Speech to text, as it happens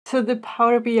So the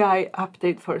Power BI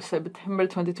update for September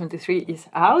 2023 is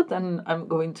out, and I'm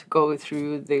going to go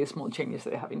through the small changes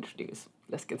they have introduced.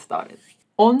 Let's get started.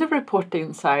 On the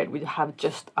reporting side, we have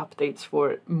just updates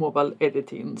for mobile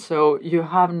editing. So you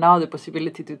have now the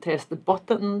possibility to test the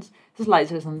buttons,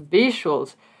 sliders, and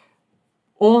visuals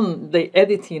on the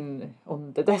editing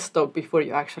on the desktop before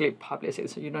you actually publish it.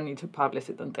 So you don't need to publish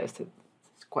it and test it.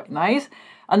 It's quite nice.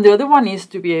 And the other one is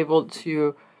to be able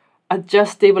to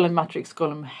adjust table and matrix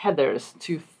column headers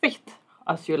to fit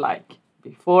as you like.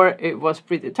 Before it was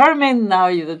predetermined, now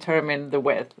you determine the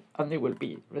width and it will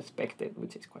be respected,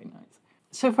 which is quite nice.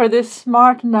 So for this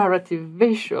smart narrative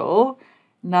visual,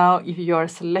 now if you are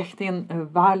selecting a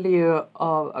value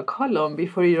of a column,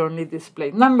 before you only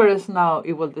display numbers, now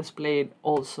it will display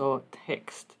also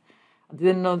text. I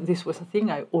didn't know this was a thing.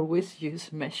 I always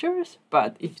use measures,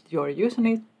 but if you're using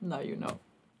it, now you know.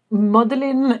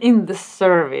 Modeling in the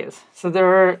service. So there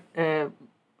are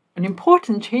an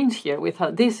important change here with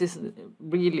how this is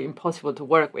really impossible to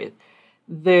work with.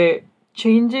 The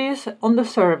changes on the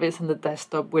service and the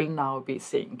desktop will now be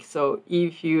synced. So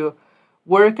if you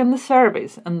work on the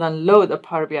service and then load a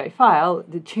Power BI file,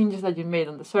 the changes that you made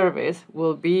on the service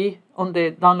will be on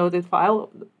the downloaded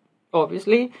file,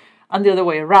 obviously, and the other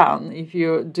way around. If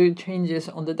you do changes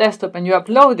on the desktop and you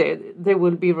upload it, they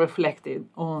will be reflected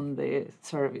on the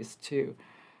service too.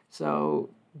 So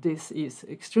this is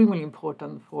extremely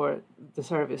important for the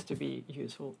service to be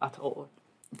useful at all.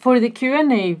 For the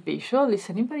Q&A visual, is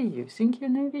anybody using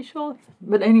Q&A visual?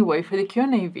 But anyway, for the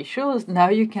Q&A visuals, now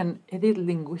you can edit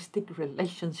linguistic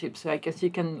relationships. So I guess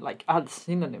you can like add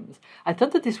synonyms. I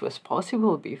thought that this was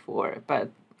possible before, but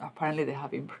apparently they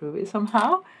have improved it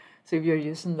somehow. So if you're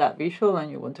using that visual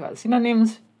and you want to add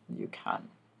synonyms, you can.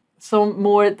 Some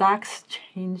more DAX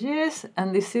changes,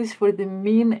 and this is for the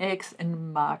min x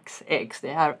and max x.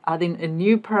 They are adding a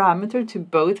new parameter to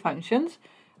both functions,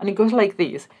 and it goes like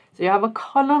this. So you have a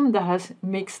column that has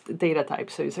mixed data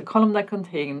types. So it's a column that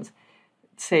contains,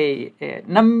 say,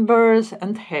 numbers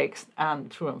and text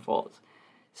and true and false.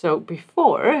 So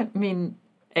before, min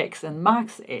x and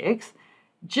max x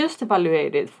just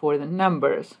evaluated for the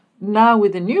numbers. Now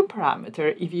with the new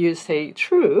parameter, if you say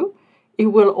true, it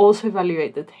will also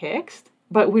evaluate the text,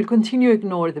 but will continue to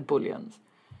ignore the booleans.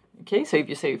 Okay, so if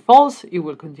you say false, it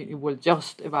will continue. It will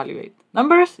just evaluate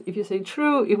numbers. If you say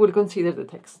true, it will consider the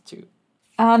text too.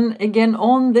 And again,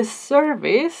 on the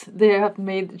service, they have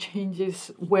made changes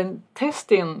when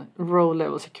testing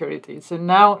row-level security. So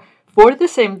now, for the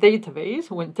same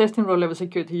database, when testing row-level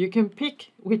security, you can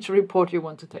pick which report you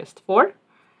want to test for.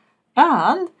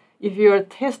 And if you are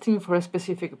testing for a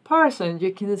specific person,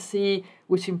 you can see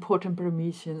which important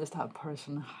permissions that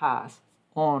person has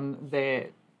on the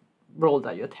role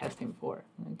that you're testing for.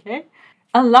 Okay?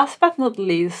 And last but not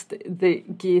least, the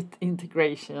Git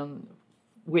integration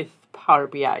with Power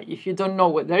BI. If you don't know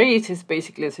what there is, it's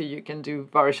basically so you can do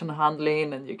version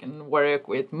handling and you can work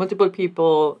with multiple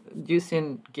people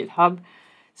using GitHub.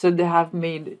 So they have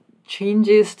made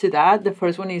changes to that. The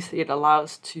first one is it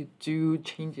allows to do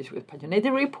changes with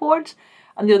paginated reports,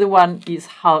 and the other one is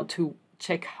how to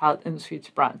check out and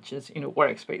switch branches in a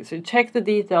workspace. So check the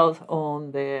details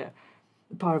on the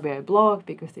Power BI blog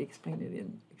because they explain it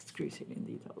in excruciating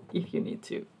detail if you need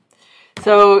to.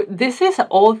 So this is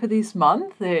all for this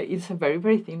month. It's a very,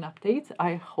 very thin update.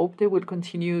 I hope they will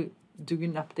continue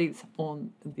doing updates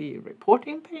on the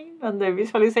reporting pane and the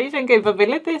visualization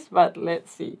capabilities, but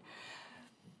let's see.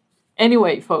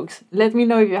 Anyway, folks, let me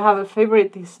know if you have a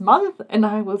favorite this month, and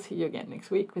I will see you again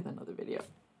next week with another video.